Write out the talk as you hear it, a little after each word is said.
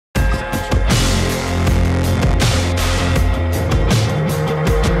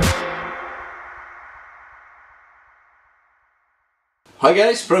Hi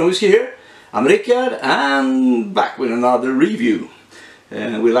guys, From Whiskey here. I'm Rickard and back with another review.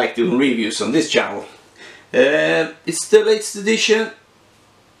 We like doing reviews on this channel. It's the latest edition,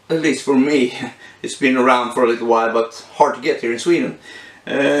 at least for me. It's been around for a little while but hard to get here in Sweden.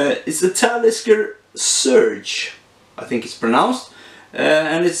 It's the Talisker Surge, I think it's pronounced.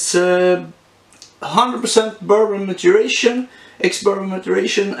 And it's 100% bourbon maturation, ex-bourbon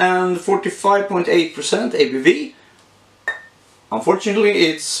maturation and 45.8% ABV. Unfortunately,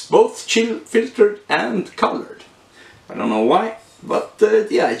 it's both chill filtered and colored. I don't know why, but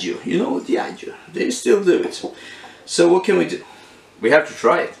Diageo, you know Diageo, they still do it. So what can we do? We have to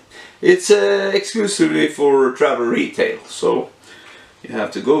try it. It's exclusively for travel retail, so you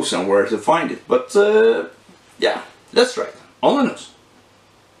have to go somewhere to find it. But yeah, let's try it. On the nose.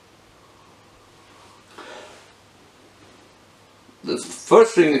 The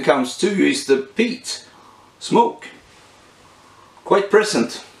first thing that comes to you is the peat smoke. Quite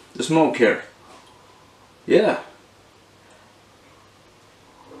present, the smoke here. Yeah.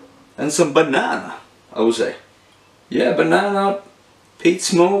 And some banana, I would say. Yeah, banana, peat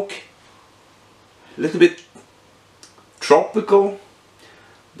smoke. A little bit tropical.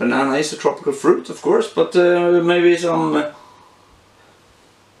 Banana is a tropical fruit, of course, but maybe some...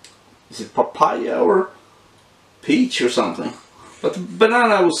 is it papaya or peach or something? But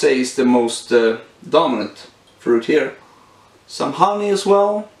banana, I would say, is the most dominant fruit here. Some honey as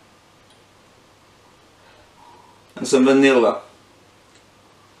well, and some vanilla.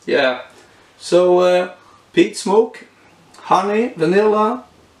 Yeah, so peat smoke, honey, vanilla,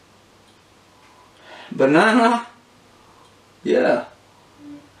 banana, yeah,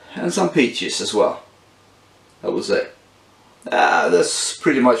 and some peaches as well, I would say. That's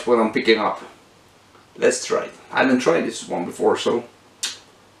pretty much what I'm picking up. Let's try it. I haven't tried this one before, so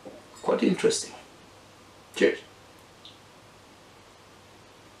quite interesting. Cheers.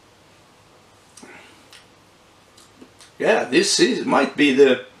 Yeah, this might be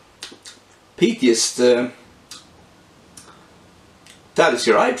the peatiest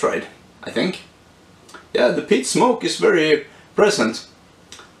Talisker I tried, I think. Yeah, the peat smoke is very present.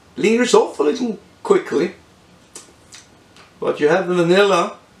 Lingers off a little quickly. But you have the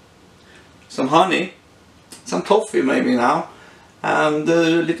vanilla, some honey, some toffee maybe now, and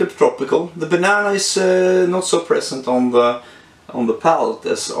a little tropical. The banana is not so present on the palate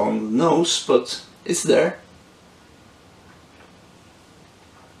as on the nose, but it's there.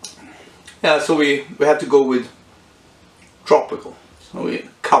 Yeah, so we have to go with tropical, so we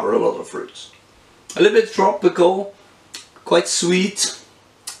cover a lot of fruits. A little bit tropical, quite sweet,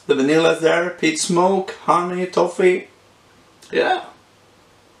 the vanilla is there, peat smoke, honey, toffee. Yeah,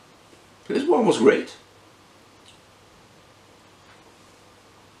 this one was great.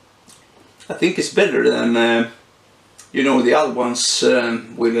 I think it's better than, you know, the other ones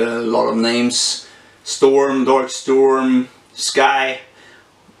with a lot of names. Storm, Dark Storm, Sky.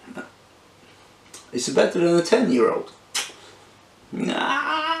 Is it better than a 10-year-old?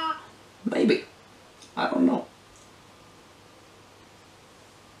 Nah, maybe. I don't know.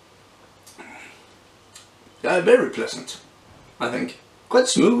 Yeah, very pleasant, I think. Quite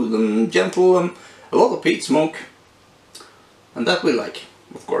smooth and gentle and a lot of peat smoke. And that we like,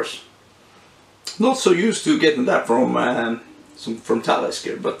 of course. Not so used to getting that from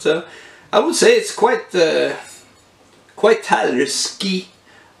Talisker, but I would say it's quite Talisker.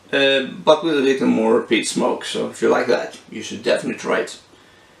 But with a little more peat smoke, so if you like that, you should definitely try it.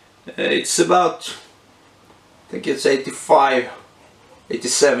 It's about, I think it's 85,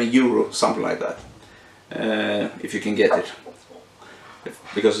 87 euro, something like that, if you can get it.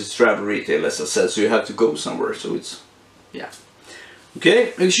 Because it's travel retail, as I said, so you have to go somewhere, so it's, yeah.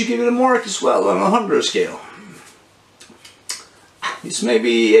 Okay, we should give it a mark as well on a 100 scale. It's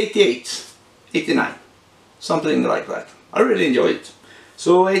maybe 88, 89, something like that. I really enjoyed it.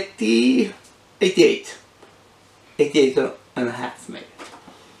 So 88 and a half maybe.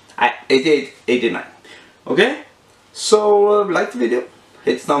 88, 89. Okay, so like the video,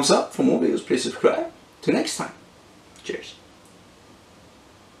 hit the thumbs up. For more videos, please subscribe. Till next time, cheers.